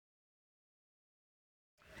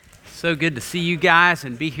So good to see you guys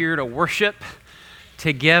and be here to worship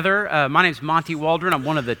together. My name's Monty Waldron. I'm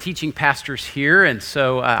one of the teaching pastors here, and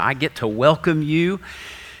so I get to welcome you.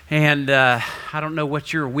 And I don't know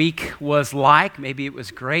what your week was like. Maybe it was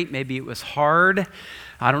great. Maybe it was hard.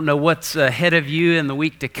 I don't know what's ahead of you in the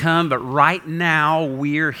week to come, but right now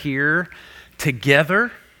we're here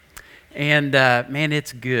together. And man,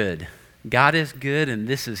 it's good. God is good, and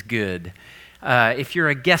this is good. If you're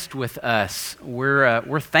a guest with us,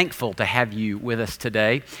 we're thankful to have you with us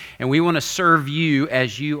today, and we want to serve you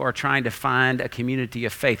as you are trying to find a community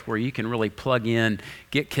of faith where you can really plug in,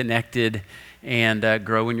 get connected, and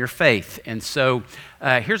grow in your faith. And so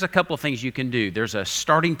here's a couple of things you can do. There's a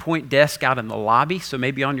starting point desk out in the lobby, so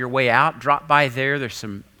maybe on your way out, drop by there. There's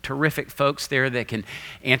some terrific folks there that can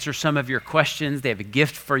answer some of your questions. They have a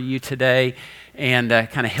gift for you today and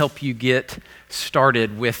kind of help you get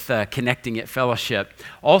started with connecting at Fellowship.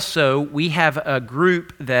 Also, we have a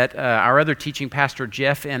group that our other teaching pastor,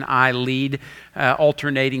 Jeff, and I lead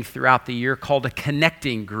alternating throughout the year called a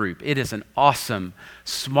connecting group. It is an awesome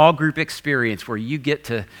small group experience where you get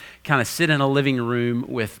to kind of sit in a living room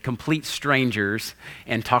with complete strangers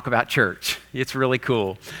and talk about church. It's really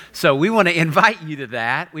cool. So we want to invite you to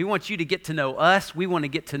that. We want you to get to know us. We want to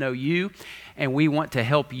get to know you, and we want to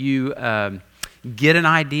help you get an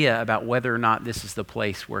idea about whether or not this is the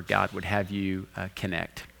place where God would have you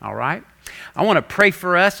connect. All right? I want to pray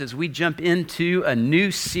for us as we jump into a new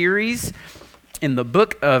series in the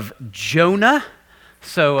book of Jonah.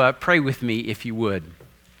 So pray with me if you would.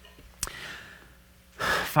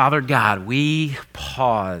 Father God, we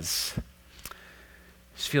pause.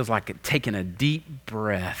 This feels like taking a deep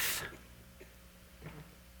breath,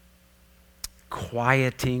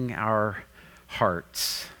 quieting our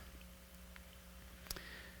hearts,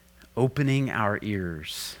 opening our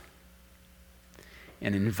ears,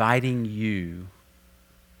 and inviting you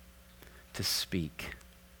to speak.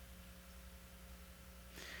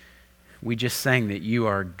 We just sang that you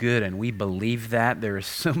are good, and we believe that. There is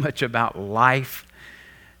so much about life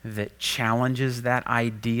that challenges that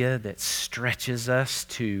idea, that stretches us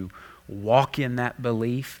to walk in that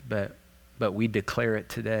belief, but we declare it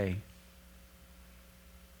today.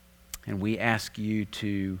 And we ask you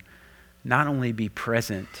to not only be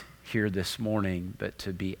present here this morning, but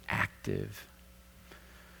to be active,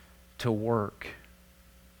 to work,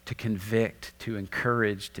 to convict, to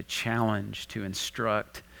encourage, to challenge, to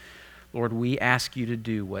instruct. Lord, we ask you to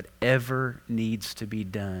do whatever needs to be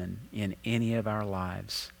done in any of our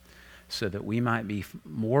lives so that we might be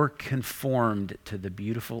more conformed to the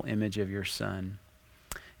beautiful image of your Son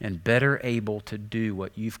and better able to do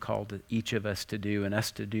what you've called each of us to do and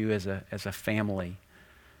us to do as a family.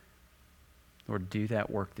 Lord, do that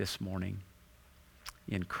work this morning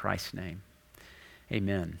in Christ's name.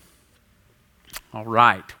 Amen. All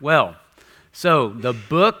right. Well, so the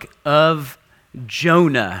book of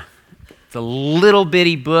Jonah, the little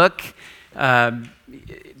bitty book to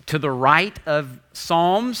the right of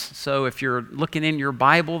Psalms. So if you're looking in your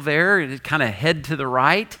Bible there, kind of head to the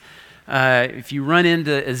right. If you run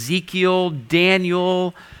into Ezekiel,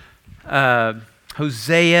 Daniel,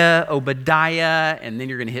 Hosea, Obadiah, and then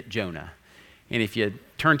you're going to hit Jonah. And if you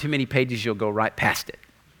turn too many pages, you'll go right past it.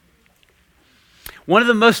 One of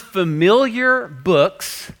the most familiar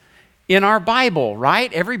books in our Bible,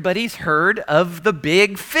 right? Everybody's heard of the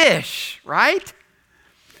big fish, right?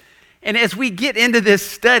 And as we get into this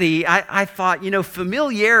study, I thought,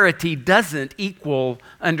 familiarity doesn't equal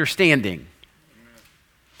understanding.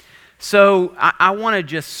 So I want to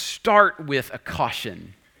just start with a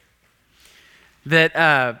caution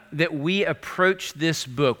that we approach this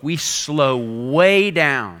book, we slow way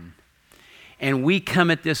down, and we come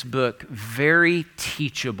at this book very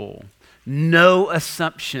teachable, no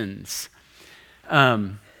assumptions,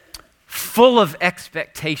 full of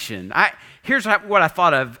expectation. Here's what I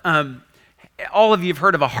thought of. All of you have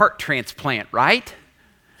heard of a heart transplant, right?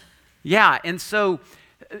 Yeah, and so,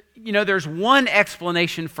 there's one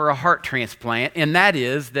explanation for a heart transplant, and that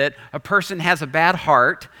is that a person has a bad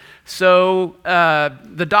heart, so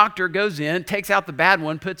the doctor goes in, takes out the bad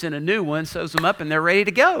one, puts in a new one, sews them up, and they're ready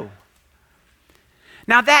to go.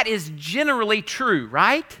 Now, that is generally true,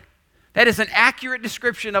 right? That is an accurate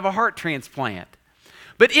description of a heart transplant.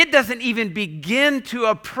 But it doesn't even begin to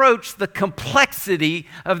approach the complexity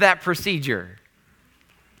of that procedure.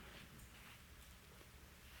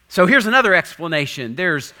 So here's another explanation.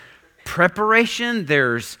 There's preparation,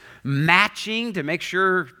 there's matching to make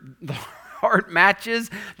sure the heart matches,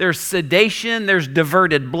 there's sedation, there's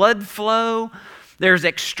diverted blood flow, there's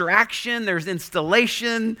extraction, there's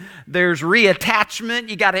installation, there's reattachment.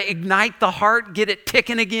 You got to ignite the heart, get it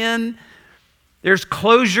ticking again. There's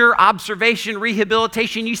closure, observation,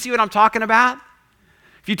 rehabilitation. You see what I'm talking about?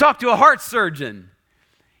 If you talk to a heart surgeon,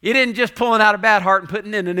 it isn't just pulling out a bad heart and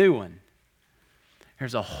putting in a new one.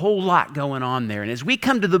 There's a whole lot going on there. And as we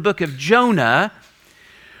come to the book of Jonah,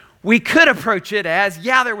 we could approach it as,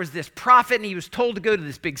 yeah, there was this prophet and he was told to go to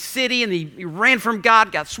this big city and he ran from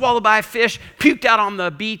God, got swallowed by a fish, puked out on the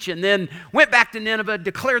beach, and then went back to Nineveh,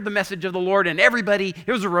 declared the message of the Lord, and everybody,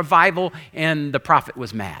 it was a revival, and the prophet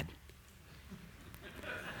was mad.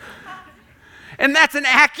 And that's an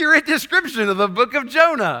accurate description of the book of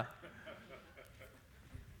Jonah.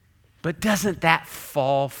 But doesn't that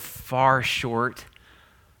fall far short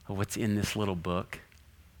of what's in this little book?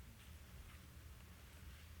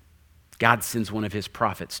 God sends one of his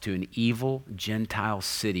prophets to an evil Gentile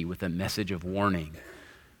city with a message of warning,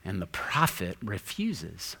 and the prophet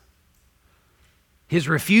refuses. His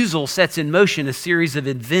refusal sets in motion a series of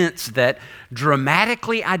events that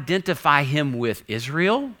dramatically identify him with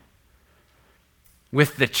Israel,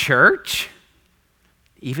 with the church,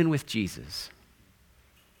 even with Jesus.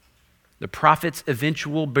 The prophet's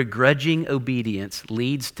eventual begrudging obedience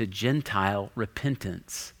leads to Gentile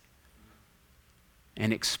repentance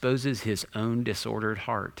and exposes his own disordered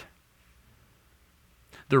heart.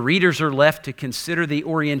 The readers are left to consider the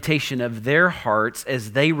orientation of their hearts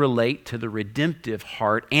as they relate to the redemptive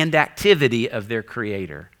heart and activity of their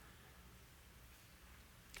Creator.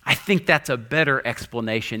 I think that's a better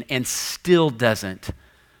explanation and still doesn't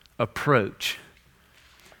approach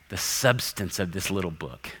the substance of this little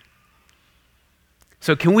book.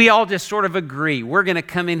 So can we all just sort of agree? We're going to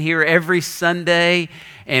come in here every Sunday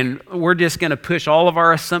and we're just going to push all of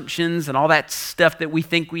our assumptions and all that stuff that we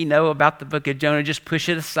think we know about the book of Jonah, just push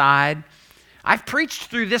it aside. I've preached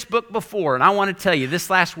through this book before, and I want to tell you, this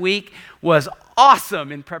last week was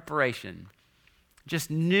awesome in preparation. Just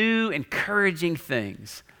new, encouraging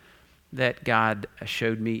things that God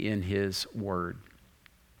showed me in his word.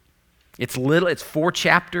 It's 4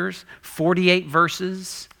 chapters, 48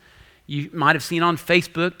 verses. You might have seen on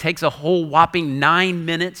Facebook, takes a whole whopping 9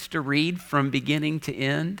 minutes to read from beginning to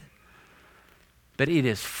end. But it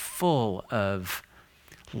is full of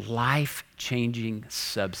life-changing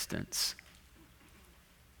substance.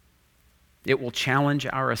 It will challenge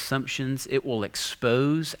our assumptions. It will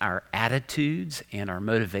expose our attitudes and our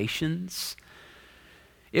motivations.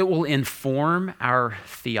 It will inform our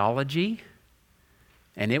theology.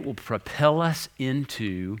 And it will propel us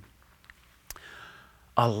into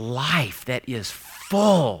a life that is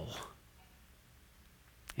full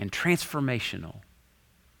and transformational,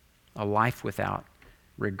 a life without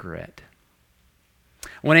regret.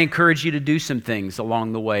 I want to encourage you to do some things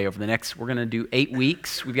along the way over the next, we're going to do 8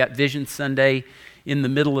 weeks. We've got Vision Sunday in the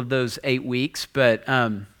middle of those 8 weeks, but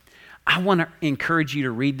I want to encourage you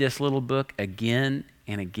to read this little book again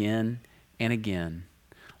and again and again.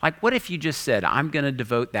 Like, what if you just said, I'm going to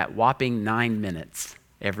devote that whopping 9 minutes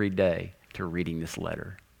every day to reading this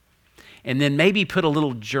letter? And then maybe put a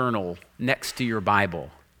little journal next to your Bible.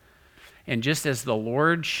 And just as the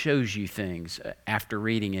Lord shows you things after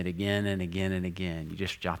reading it again and again and again, you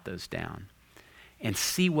just jot those down. And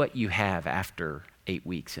see what you have after 8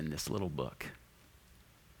 weeks in this little book.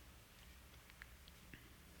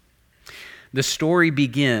 The story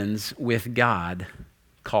begins with God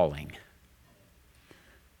calling.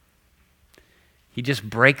 He just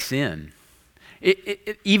breaks in.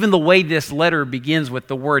 Even the way this letter begins with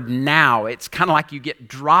the word now, it's kind of like you get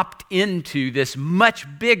dropped into this much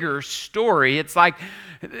bigger story. It's like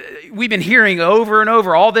we've been hearing over and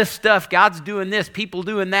over all this stuff. God's doing this, people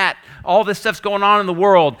doing that. All this stuff's going on in the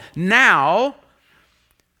world. Now,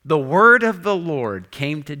 the word of the Lord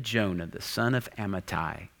came to Jonah, the son of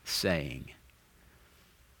Amittai, saying.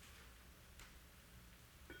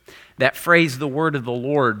 That phrase, the word of the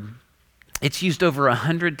Lord, it's used over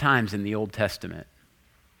 100 times in the Old Testament,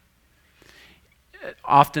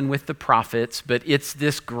 often with the prophets, but it's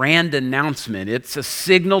this grand announcement. It's a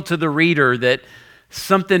signal to the reader that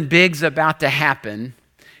something big's about to happen.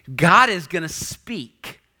 God is going to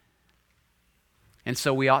speak, and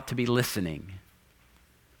so we ought to be listening.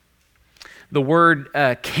 The word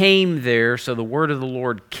came there, so the word of the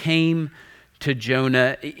Lord came to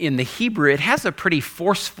Jonah. In the Hebrew, it has a pretty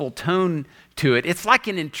forceful tone to it. It's like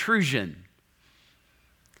an intrusion.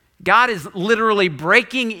 God is literally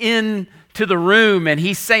breaking into the room and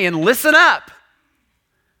he's saying, listen up.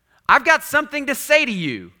 I've got something to say to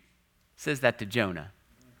you. Says that to Jonah.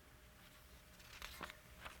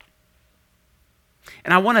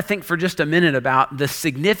 And I want to think for just a minute about the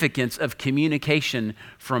significance of communication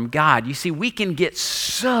from God. You see, we can get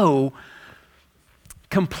so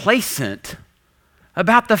complacent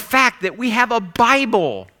about the fact that we have a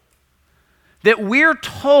Bible that we're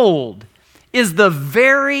told is the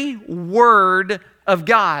very Word of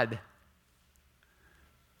God.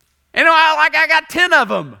 And I got 10 of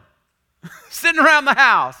them sitting around the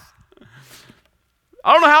house.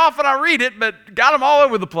 I don't know how often I read it, but got them all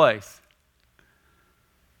over the place.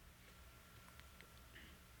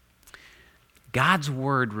 God's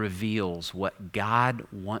Word reveals what God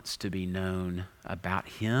wants to be known about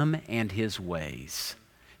Him and His ways.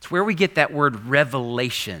 It's where we get that word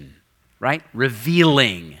revelation, right?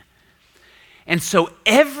 Revealing. And so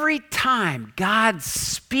every time God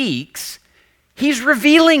speaks, He's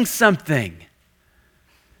revealing something.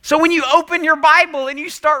 So when you open your Bible and you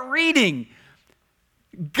start reading,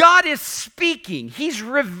 God is speaking. He's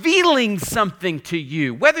revealing something to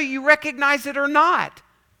you, whether you recognize it or not.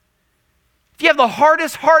 If you have the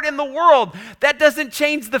hardest heart in the world, that doesn't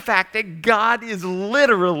change the fact that God is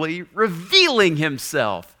literally revealing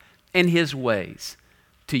Himself and His ways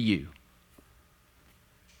to you.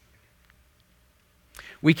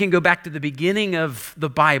 We can go back to the beginning of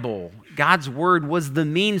the Bible. God's Word was the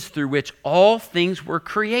means through which all things were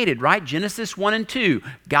created, right? Genesis 1 and 2.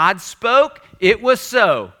 God spoke, it was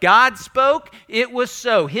so. God spoke, it was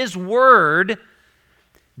so. His Word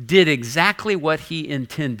did exactly what He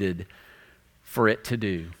intended for it to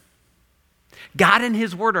do. God and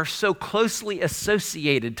His Word are so closely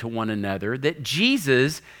associated to one another that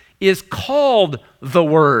Jesus is called the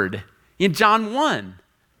Word in John 1.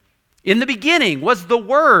 In the beginning was the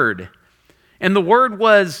Word, and the Word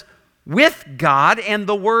was with God, and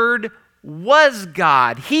the Word was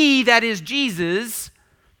God. He, that is Jesus,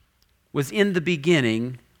 was in the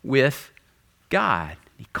beginning with God.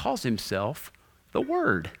 He calls Himself the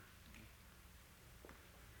Word.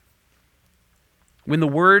 When the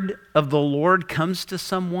word of the Lord comes to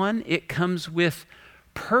someone, it comes with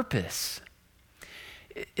purpose.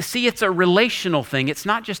 See, it's a relational thing. It's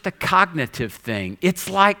not just a cognitive thing. It's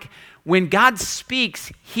like when God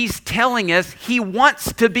speaks, He's telling us He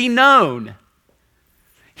wants to be known.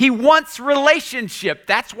 He wants relationship.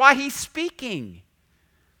 That's why He's speaking.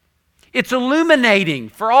 It's illuminating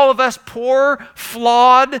for all of us poor,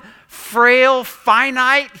 flawed, frail,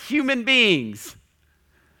 finite human beings.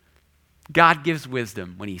 God gives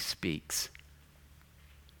wisdom when He speaks.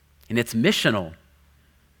 And it's missional.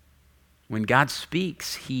 When God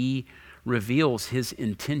speaks, He reveals His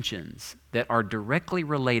intentions that are directly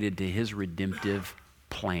related to His redemptive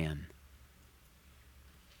plan.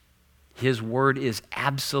 His Word is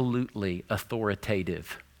absolutely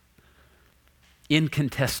authoritative,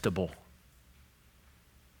 incontestable.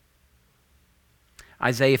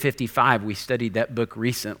 Isaiah 55, we studied that book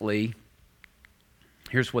recently.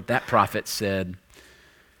 Here's what that prophet said,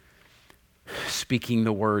 speaking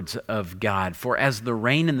the words of God. For as the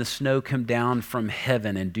rain and the snow come down from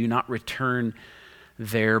heaven and do not return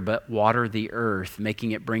there, but water the earth,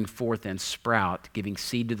 making it bring forth and sprout, giving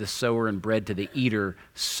seed to the sower and bread to the eater,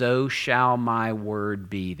 so shall my word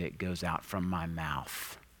be that goes out from my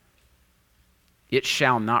mouth. It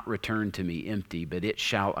shall not return to me empty, but it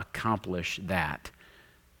shall accomplish that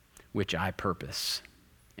which I purpose,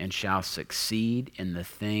 and shall succeed in the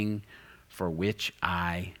thing for which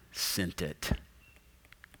I sent it.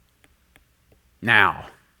 Now,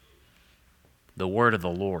 the word of the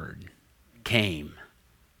Lord came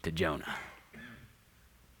to Jonah.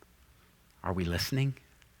 Are we listening?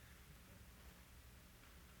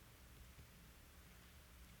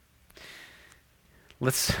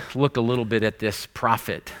 Let's look a little bit at this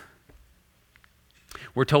prophet.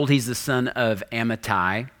 We're told he's the son of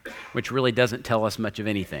Amittai, which really doesn't tell us much of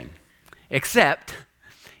anything, except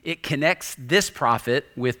it connects this prophet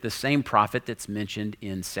with the same prophet that's mentioned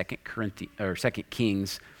in 2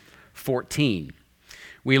 Kings 14.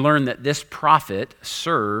 We learn that this prophet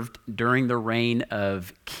served during the reign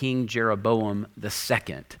of King Jeroboam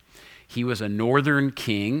II. He was a northern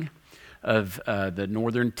king of the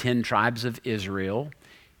northern 10 tribes of Israel.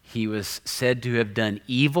 He was said to have done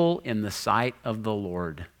evil in the sight of the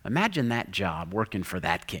Lord. Imagine that job, working for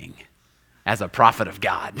that king as a prophet of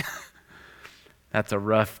God. That's a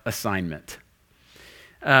rough assignment.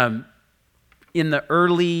 In the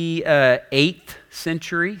early 8th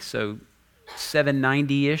century, so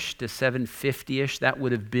 790-ish to 750-ish, that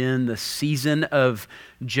would have been the season of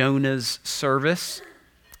Jonah's service,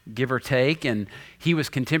 give or take. And he was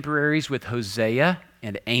contemporaries with Hosea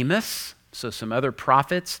and Amos, so some other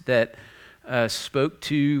prophets that spoke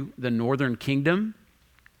to the northern kingdom.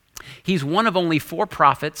 He's one of only 4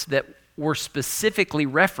 prophets that were specifically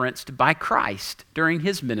referenced by Christ during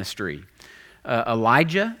his ministry.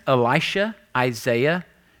 Elijah, Elisha, Isaiah,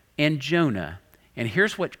 and Jonah. And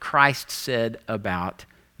here's what Christ said about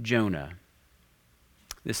Jonah.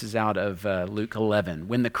 This is out of Luke 11.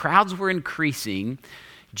 When the crowds were increasing,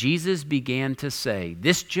 Jesus began to say,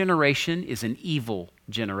 "This generation is an evil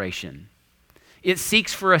generation. It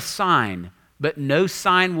seeks for a sign, but no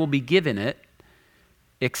sign will be given it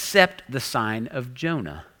except the sign of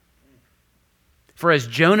Jonah. For as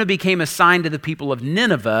Jonah became a sign to the people of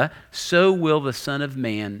Nineveh, so will the Son of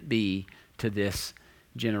Man be to this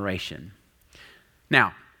generation."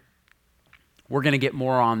 Now, we're going to get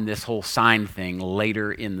more on this whole sign thing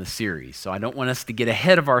later in the series, so I don't want us to get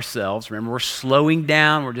ahead of ourselves. Remember, we're slowing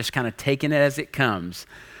down. We're just kind of taking it as it comes.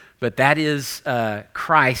 But that is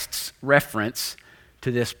Christ's reference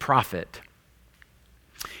to this prophet.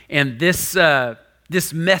 And this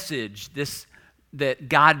message, that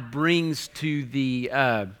God brings to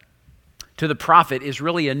the prophet is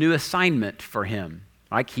really a new assignment for him.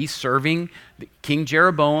 Like, he's serving King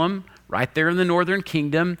Jeroboam right there in the northern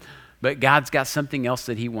kingdom, but God's got something else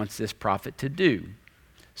that he wants this prophet to do.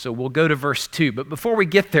 So we'll go to verse 2. But before we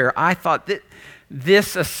get there, I thought that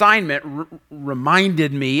this assignment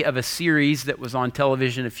reminded me of a series that was on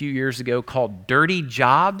television a few years ago called Dirty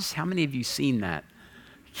Jobs. How many of you seen that?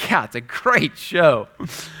 Yeah, it's a great show.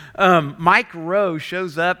 Mike Rowe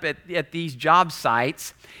shows up at these job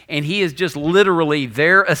sites, and he is just literally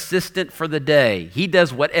their assistant for the day. He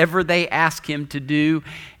does whatever they ask him to do,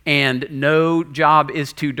 and no job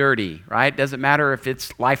is too dirty, right? Doesn't matter if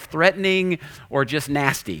it's life-threatening or just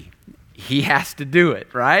nasty. He has to do it,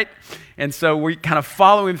 right? And so we kind of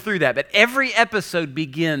follow him through that. But every episode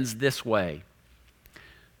begins this way.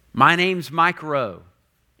 "My name's Mike Rowe,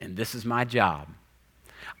 and this is my job.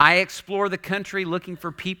 I explore the country looking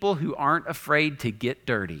for people who aren't afraid to get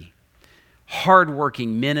dirty.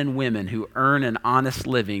 Hardworking men and women who earn an honest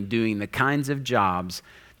living doing the kinds of jobs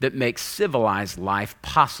that make civilized life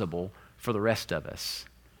possible for the rest of us.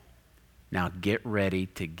 Now get ready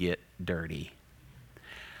to get dirty."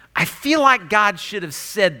 I feel like God should have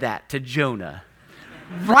said that to Jonah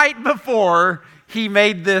right before he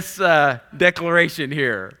made this declaration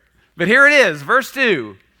here. But here it is, verse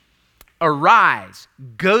 2. "Arise,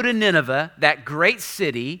 go to Nineveh, that great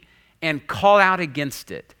city, and call out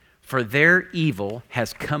against it, for their evil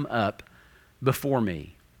has come up before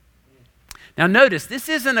me." Now notice, this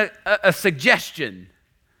isn't a suggestion.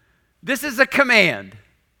 This is a command.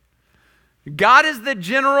 God is the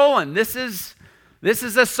general, and this is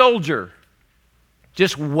a soldier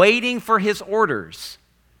just waiting for his orders.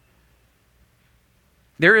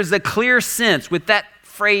 There is a clear sense with that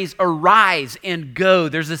phrase, "arise and go."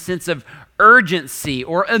 There's a sense of urgency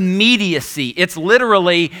or immediacy. It's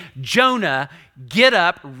literally, Jonah, get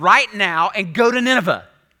up right now and go to Nineveh.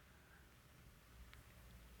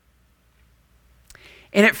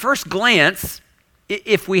 And at first glance,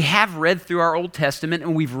 if we have read through our Old Testament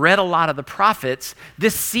and we've read a lot of the prophets,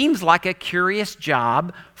 this seems like a curious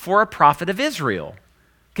job for a prophet of Israel.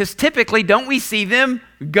 Because typically, don't we see them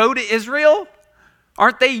go to Israel?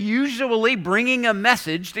 Aren't they usually bringing a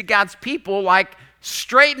message to God's people like,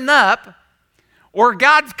 straighten up or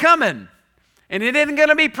God's coming and it isn't going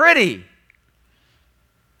to be pretty?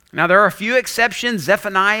 Now, there are a few exceptions,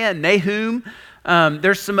 Zephaniah and Nahum.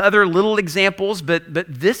 There's some other little examples, but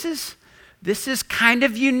this is kind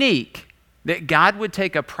of unique that God would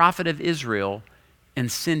take a prophet of Israel and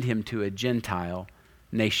send him to a Gentile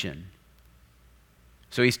nation.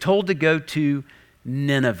 So he's told to go to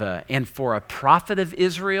Nineveh. And for a prophet of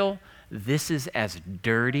Israel, this is as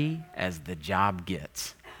dirty as the job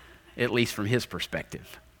gets, at least from his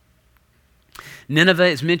perspective. Nineveh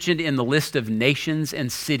is mentioned in the list of nations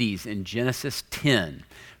and cities in Genesis 10.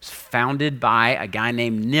 It was founded by a guy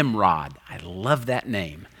named Nimrod. I love that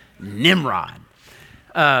name, Nimrod.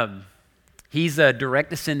 He's a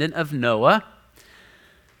direct descendant of Noah.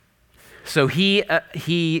 So he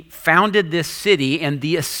founded this city, and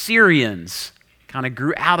the Assyrians kind of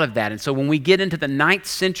grew out of that. And so when we get into the 9th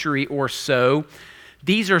century or so,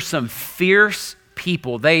 these are some fierce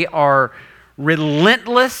people. They are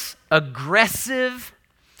relentless, aggressive.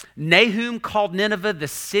 Nahum called Nineveh the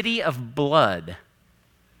city of blood.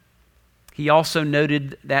 He also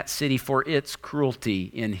noted that city for its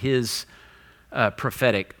cruelty in his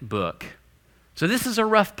prophetic book. So this is a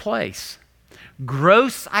rough place.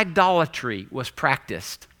 Gross idolatry was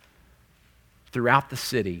practiced throughout the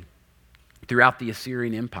city, throughout the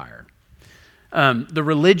Assyrian Empire. The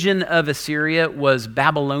religion of Assyria was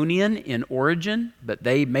Babylonian in origin, but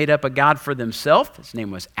they made up a god for themselves. His name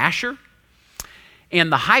was Ashur.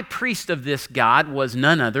 And the high priest of this god was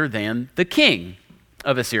none other than the king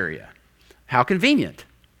of Assyria. How convenient.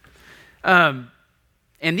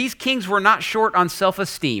 And these kings were not short on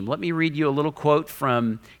self-esteem. Let me read you a little quote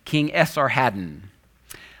from King Esarhaddon.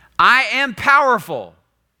 "I am powerful,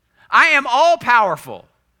 I am all powerful.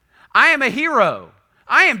 I am a hero.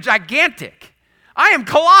 I am gigantic. I am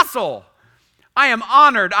colossal. I am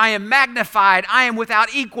honored. I am magnified. I am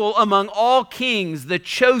without equal among all kings, the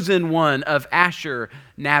chosen one of Asher,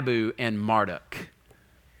 Nabu, and Marduk.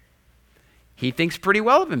 He thinks pretty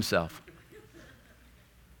well of himself.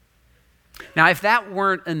 Now, if that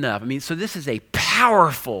weren't enough, so this is a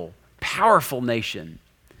powerful, powerful nation.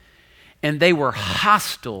 And they were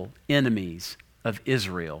hostile enemies of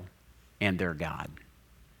Israel and their God.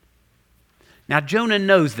 Now, Jonah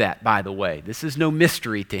knows that, by the way. This is no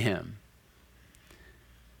mystery to him.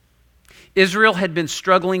 Israel had been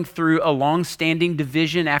struggling through a long-standing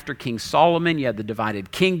division after King Solomon. You had the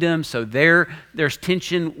divided kingdom, so there's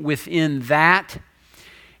tension within that.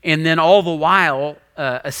 And then all the while,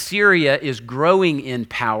 Assyria is growing in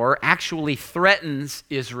power, actually threatens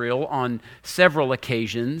Israel on several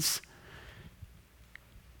occasions.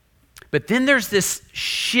 But then there's this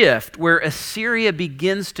shift where Assyria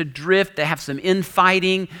begins to drift. They have some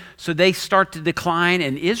infighting, so they start to decline,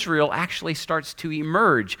 and Israel actually starts to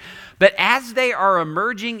emerge. But as they are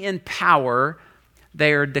emerging in power,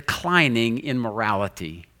 they are declining in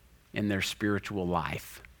morality in their spiritual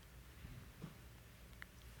life.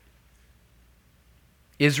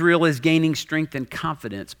 Israel is gaining strength and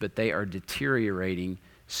confidence, but they are deteriorating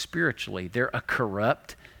spiritually. They're a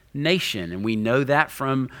corrupt nation, and we know that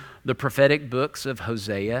from the prophetic books of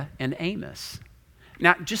Hosea and Amos.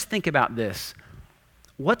 Now, just think about this.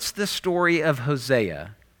 What's the story of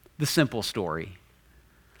Hosea? The simple story.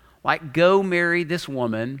 Like, go marry this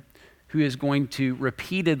woman who is going to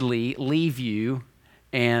repeatedly leave you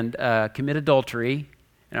and commit adultery,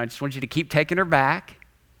 and I just want you to keep taking her back.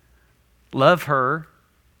 Love her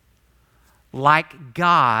like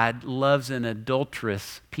God loves an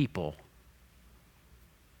adulterous people.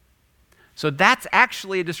 So that's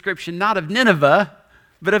actually a description not of Nineveh,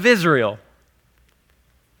 but of Israel.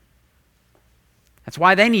 That's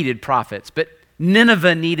why they needed prophets, but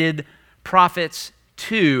Nineveh needed prophets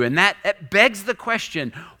too. And that begs the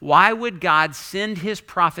question, why would God send his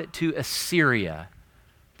prophet to Assyria,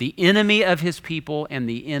 the enemy of his people and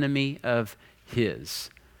the enemy of his?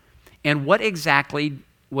 And what exactly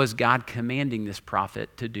was God commanding this prophet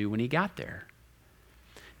to do when he got there?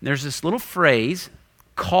 And there's this little phrase,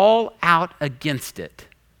 call out against it.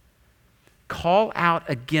 Call out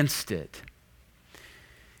against it.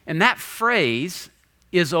 And that phrase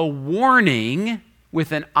is a warning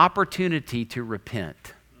with an opportunity to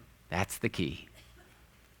repent. That's the key.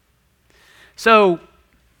 So,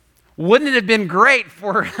 wouldn't it have been great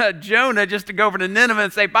for Jonah just to go over to Nineveh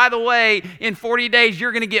and say, by the way, in 40 days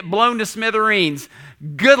you're going to get blown to smithereens.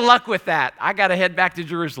 Good luck with that. I got to head back to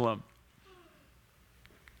Jerusalem.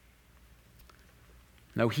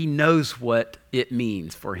 No, he knows what it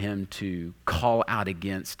means for him to call out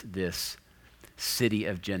against this city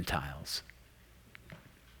of Gentiles.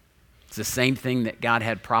 It's the same thing that God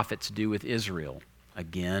had prophets do with Israel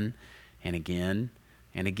again and again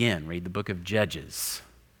and again. Read the book of Judges.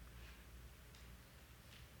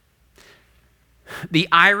 The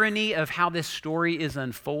irony of how this story is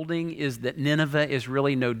unfolding is that Nineveh is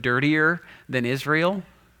really no dirtier than Israel,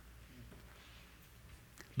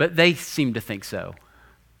 but they seem to think so.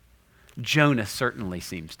 Jonah certainly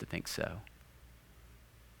seems to think so.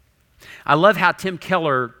 I love how Tim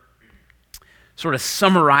Keller sort of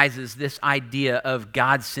summarizes this idea of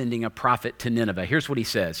God sending a prophet to Nineveh. Here's what he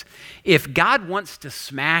says. If God wants to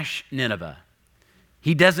smash Nineveh,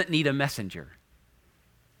 he doesn't need a messenger.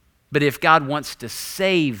 But if God wants to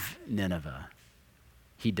save Nineveh,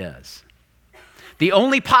 he does. The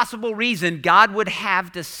only possible reason God would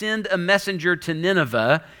have to send a messenger to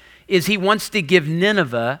Nineveh is he wants to give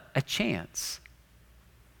Nineveh a chance.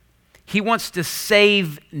 He wants to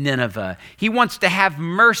save Nineveh. He wants to have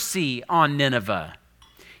mercy on Nineveh.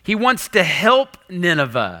 He wants to help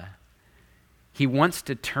Nineveh. He wants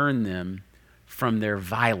to turn them from their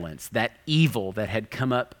violence, that evil that had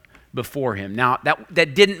come up before him. Now,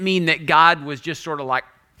 that didn't mean that God was just sort of like,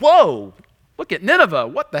 whoa, look at Nineveh.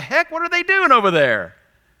 What the heck? What are they doing over there?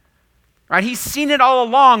 Right? He's seen it all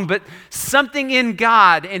along, but something in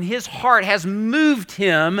God and his heart has moved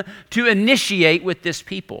him to initiate with this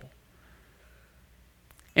people.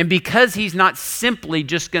 And because he's not simply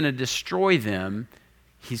just going to destroy them,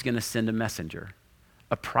 he's going to send a messenger,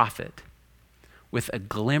 a prophet, with a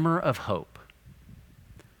glimmer of hope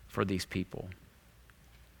for these people.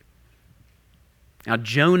 Now,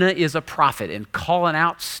 Jonah is a prophet and calling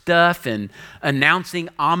out stuff and announcing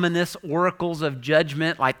ominous oracles of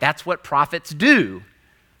judgment, like that's what prophets do.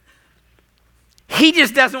 He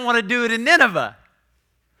just doesn't want to do it in Nineveh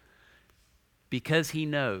because he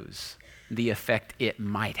knows the effect it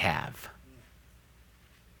might have.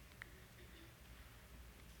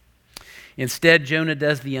 Instead, Jonah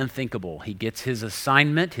does the unthinkable. He gets his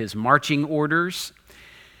assignment, his marching orders,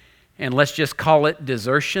 and let's just call it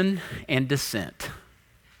desertion and descent.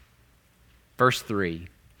 Verse 3,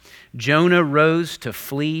 Jonah rose to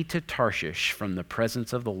flee to Tarshish from the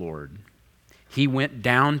presence of the Lord. He went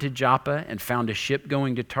down to Joppa and found a ship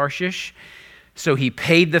going to Tarshish. So he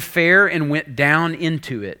paid the fare and went down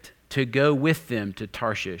into it to go with them to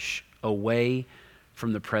Tarshish, away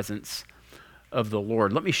from the presence of the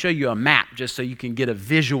Lord. Let me show you a map just so you can get a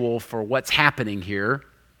visual for what's happening here.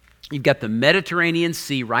 You've got the Mediterranean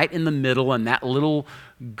Sea right in the middle, and that little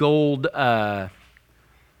gold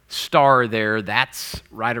star there, that's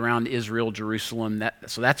right around Israel, Jerusalem.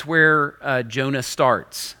 So that's where Jonah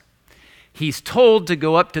starts. He's told to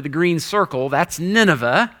go up to the green circle. That's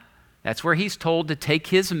Nineveh. That's where he's told to take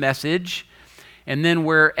his message. And then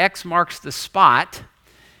where X marks the spot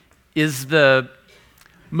is the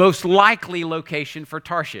most likely location for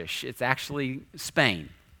Tarshish. It's actually Spain.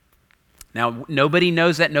 Now, nobody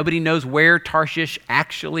knows that. Nobody knows where Tarshish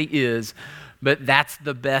actually is, but that's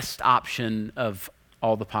the best option of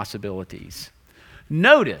all the possibilities.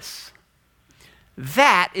 Notice,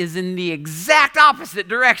 that is in the exact opposite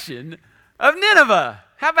direction of Nineveh.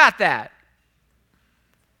 How about that?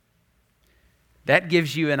 That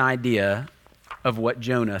gives you an idea of what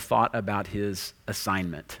Jonah thought about his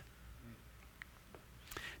assignment.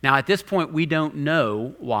 Now, at this point, we don't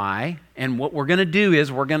know why, and what we're going to do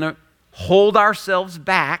is we're going to hold ourselves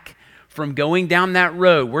back from going down that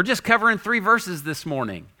road. We're just covering 3 verses this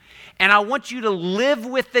morning, and I want you to live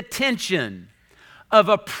with the tension of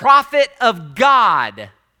a prophet of God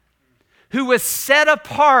who was set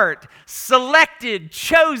apart, selected,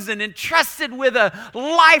 chosen, and trusted with a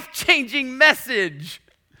life-changing message,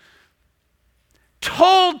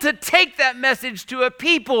 told to take that message to a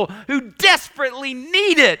people who desperately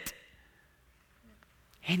need it.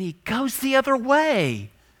 And he goes the other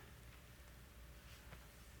way.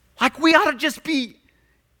 Like we ought to just be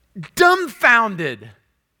dumbfounded.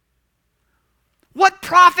 What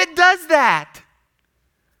prophet does that?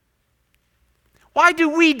 Why do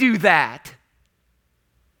we do that?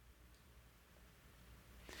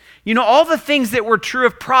 You know, all the things that were true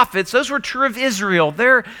of prophets, those were true of Israel.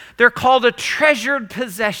 They're called a treasured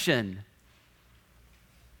possession.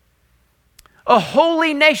 A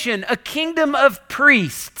holy nation, a kingdom of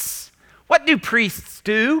priests. What do priests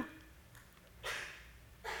do?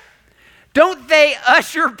 Don't they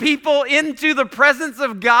usher people into the presence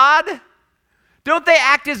of God? Don't they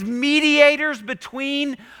act as mediators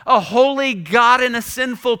between a holy God and a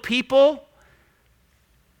sinful people?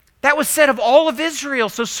 That was said of all of Israel,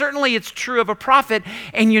 so certainly it's true of a prophet.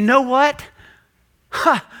 And you know what?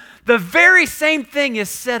 The very same thing is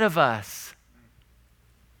said of us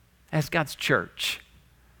as God's church.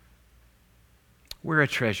 We're a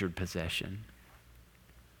treasured possession.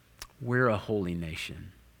 We're a holy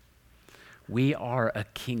nation. We are a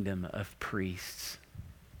kingdom of priests.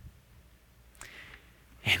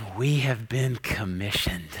 And we have been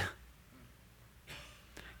commissioned.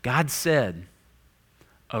 God said,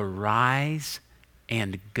 arise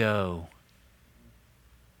and go.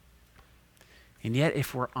 And yet,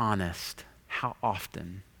 if we're honest, how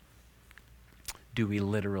often do we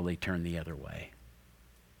literally turn the other way?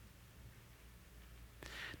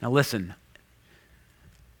 Now listen,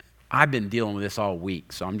 I've been dealing with this all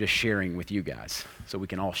week, so I'm just sharing with you guys so we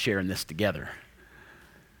can all share in this together.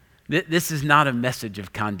 This is not a message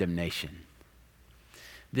of condemnation.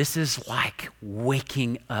 This is like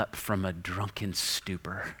waking up from a drunken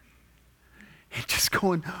stupor and just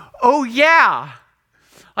going, oh yeah.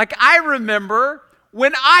 Like I remember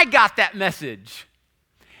when I got that message,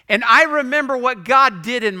 and I remember what God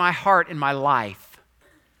did in my heart, in my life.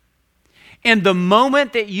 And the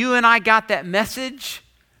moment that you and I got that message,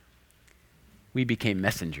 we became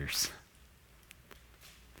messengers.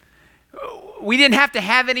 We didn't have to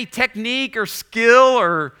have any technique or skill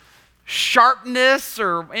or sharpness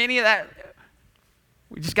or any of that.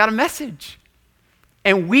 We just got a message.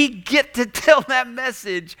 And we get to tell that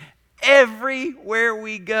message everywhere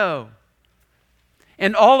we go.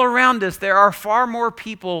 And all around us, there are far more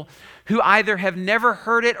people who either have never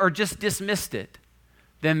heard it or just dismissed it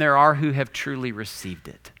than there are who have truly received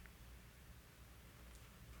it.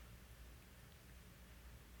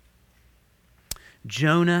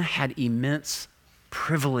 Jonah had immense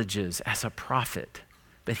privileges as a prophet,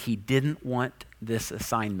 but he didn't want this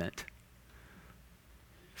assignment.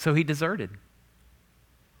 So he deserted.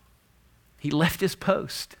 He left his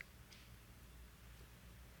post.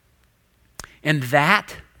 And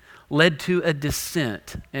that, led to a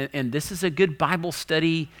descent. And this is a good Bible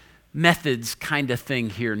study methods kind of thing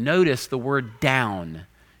here. Notice the word down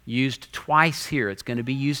used twice here. It's going to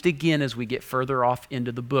be used again as we get further off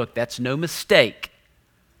into the book. That's no mistake.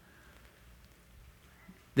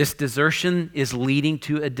 This desertion is leading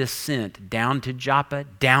to a descent down to Joppa,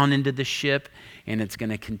 down into the ship, and it's going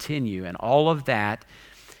to continue. And all of that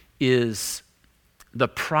is the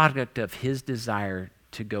product of his desire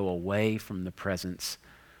to go away from the presence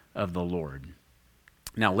of the Lord.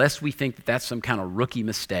 Now, lest we think that that's some kind of rookie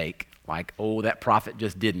mistake, like, oh, that prophet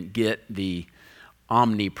just didn't get the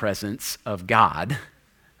omnipresence of God,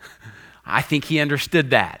 I think he understood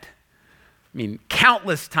that. I mean,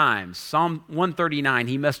 countless times, Psalm 139,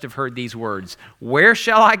 he must have heard these words, "Where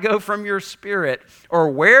shall I go from your spirit? Or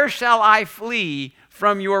where shall I flee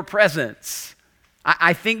from your presence?"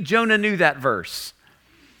 I think Jonah knew that verse.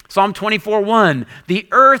 Psalm 24:1, "The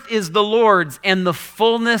earth is the Lord's and the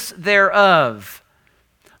fullness thereof,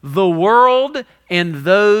 the world and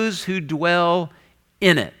those who dwell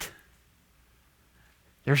in it."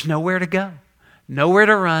 There's nowhere to go, nowhere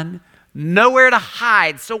to run, nowhere to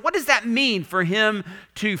hide. So what does that mean for him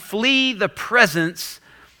to flee the presence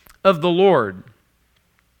of the Lord?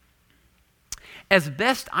 As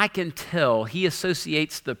best I can tell, he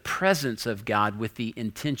associates the presence of God with the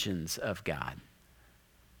intentions of God.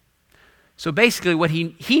 So basically what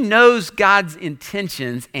he knows God's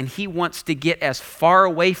intentions, and he wants to get as far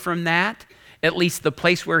away from that, at least the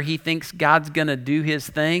place where he thinks God's going to do his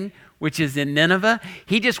thing, which is in Nineveh.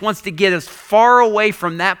 He just wants to get as far away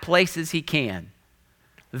from that place as he can,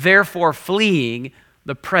 therefore fleeing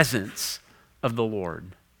the presence of the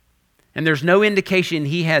Lord. And there's no indication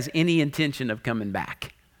he has any intention of coming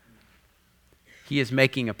back. He is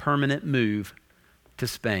making a permanent move to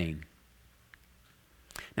Spain.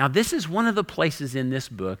 Now, this is one of the places in this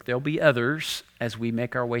book, there'll be others as we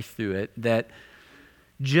make our way through it, that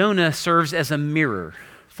Jonah serves as a mirror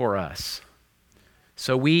for us.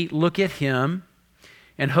 So we look at him,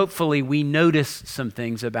 and hopefully we notice some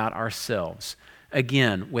things about ourselves.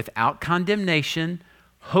 Again, without condemnation,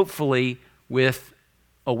 hopefully with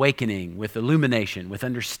awakening, with illumination, with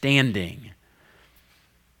understanding.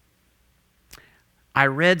 I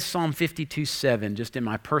read Psalm 52:7 just in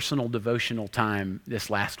my personal devotional time this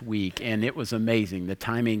last week, and it was amazing. The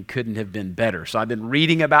timing couldn't have been better. So I've been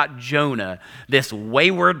reading about Jonah, this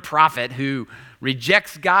wayward prophet who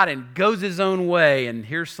rejects God and goes his own way. And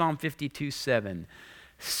here's Psalm 52:7.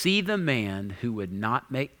 "See the man who would not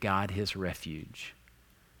make God his refuge,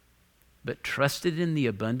 but trusted in the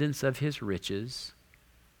abundance of his riches."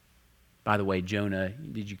 By the way, Jonah,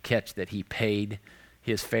 did you catch that he paid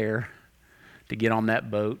his fare to get on that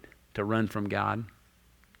boat to run from God?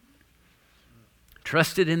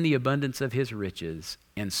 "Trusted in the abundance of his riches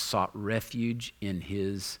and sought refuge in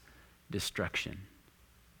his destruction."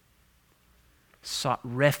 Sought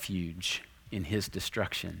refuge in his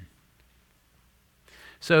destruction.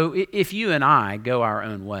 So if you and I go our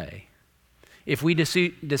own way, if we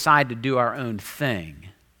decide to do our own thing,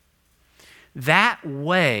 that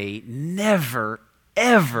way never,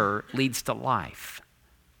 ever leads to life.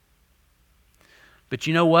 But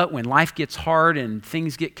you know what? When life gets hard and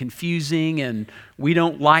things get confusing and we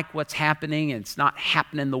don't like what's happening and it's not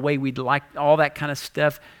happening the way we'd like, all that kind of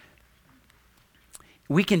stuff,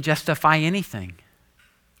 we can justify anything,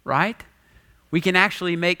 right? We can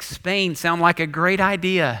actually make Spain sound like a great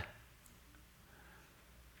idea.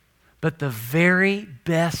 But the very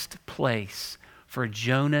best place for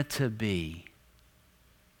Jonah to be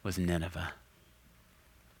was Nineveh.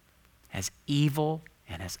 As evil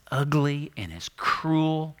and as ugly and as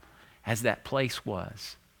cruel as that place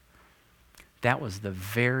was, that was the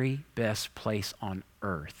very best place on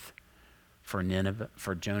earth for Nineveh,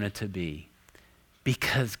 for Jonah to be,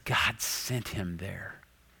 because God sent him there.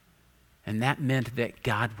 And that meant that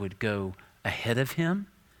God would go ahead of him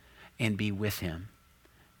and be with him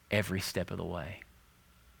every step of the way.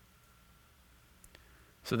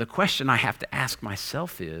 So the question I have to ask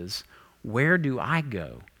myself is, where do I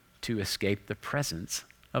go to escape the presence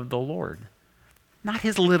of the Lord? Not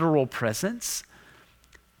his literal presence,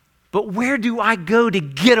 but where do I go to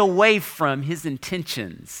get away from his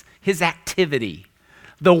intentions, his activity,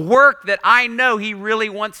 the work that I know he really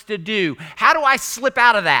wants to do? How do I slip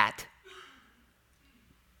out of that?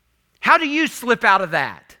 How do you slip out of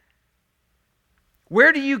that?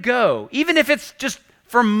 Where do you go? Even if it's just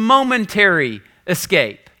for momentary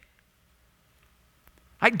escape.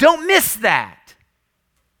 Don't miss that.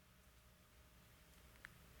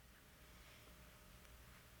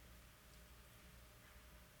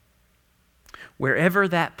 Wherever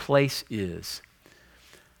that place is,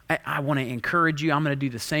 I want to encourage you. I'm going to do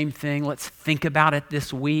the same thing. Let's think about it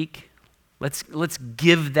this week. Let's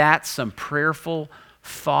give that some prayerful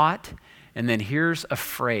thought. And then here's a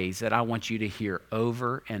phrase that I want you to hear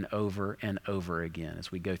over and over and over again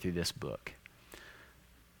as we go through this book.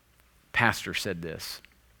 Pastor said this: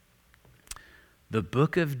 the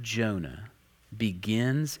book of Jonah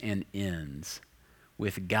begins and ends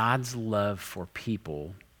with God's love for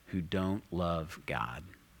people who don't love God.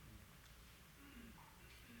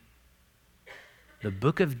 The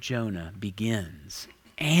book of Jonah begins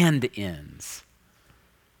and ends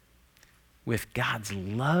with God's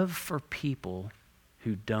love for people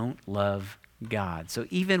who don't love God. So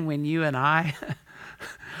even when you and I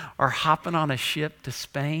are hopping on a ship to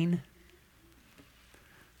Spain,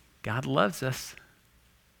 God loves us.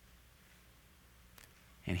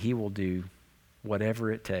 And he will do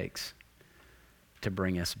whatever it takes to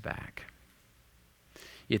bring us back.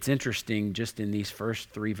 It's interesting, just in these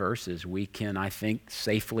first 3 verses, we can, I think,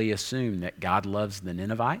 safely assume that God loves the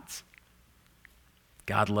Ninevites,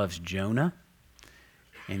 God loves Jonah,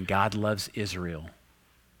 and God loves Israel.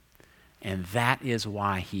 And that is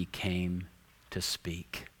why he came to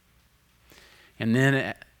speak. And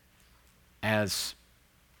then as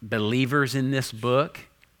believers in this book,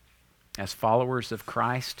 as followers of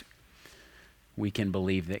Christ, we can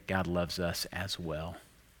believe that God loves us as well.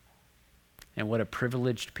 And what a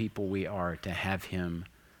privileged people we are to have him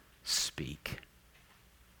speak.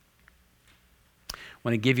 I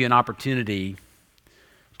want to give you an opportunity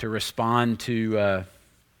to respond to,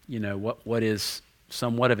 what is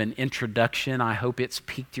somewhat of an introduction. I hope it's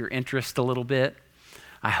piqued your interest a little bit.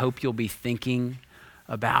 I hope you'll be thinking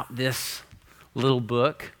about this little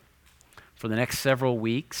book for the next several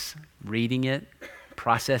weeks, reading it,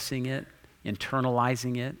 processing it,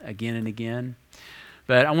 internalizing it again and again.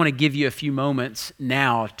 But I want to give you a few moments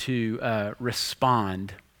now to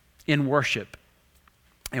respond in worship.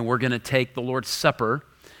 And we're going to take the Lord's Supper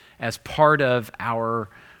as part of our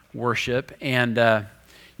worship. And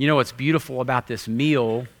what's beautiful about this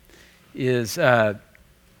meal is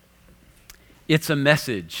it's a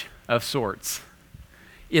message of sorts.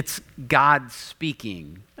 It's God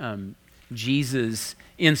speaking. Jesus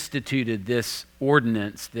instituted this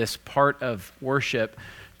ordinance, this part of worship,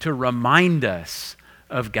 to remind us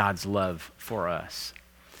of God's love for us.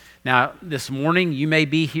 Now, this morning, you may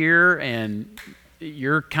be here and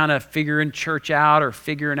you're kind of figuring church out or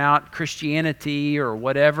figuring out Christianity or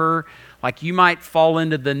whatever. Like you might fall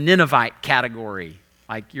into the Ninevite category.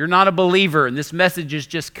 Like you're not a believer and this message is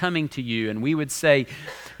just coming to you. And we would say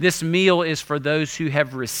this meal is for those who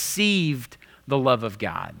have received the love of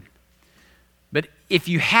God. But if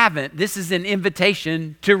you haven't, this is an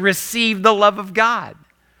invitation to receive the love of God.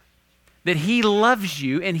 That he loves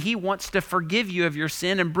you and he wants to forgive you of your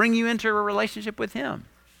sin and bring you into a relationship with him.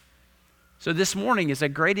 So this morning is a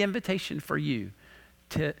great invitation for you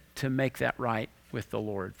to make that right with the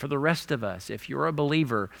Lord. For the rest of us, if you're a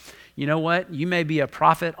believer, you know what? You may be a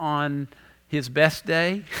prophet on his best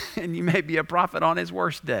day and you may be a prophet on his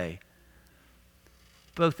worst day.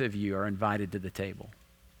 Both of you are invited to the table.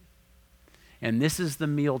 And this is the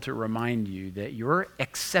meal to remind you that your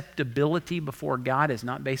acceptability before God is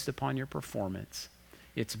not based upon your performance.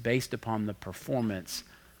 It's based upon the performance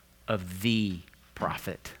of the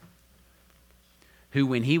prophet, who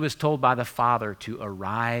when he was told by the Father to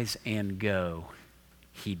arise and go,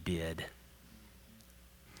 he did.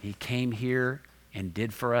 He came here and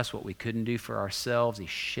did for us what we couldn't do for ourselves. He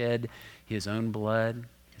shed his own blood.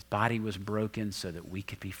 His body was broken so that we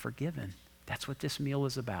could be forgiven. That's what this meal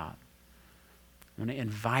is about. I want to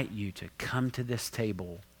invite you to come to this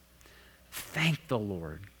table, thank the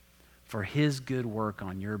Lord for his good work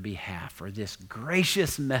on your behalf, for this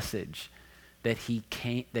gracious message that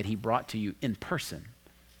he brought to you in person,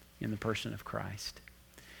 in the person of Christ.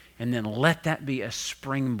 And then let that be a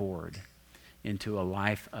springboard into a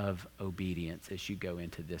life of obedience as you go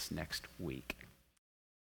into this next week.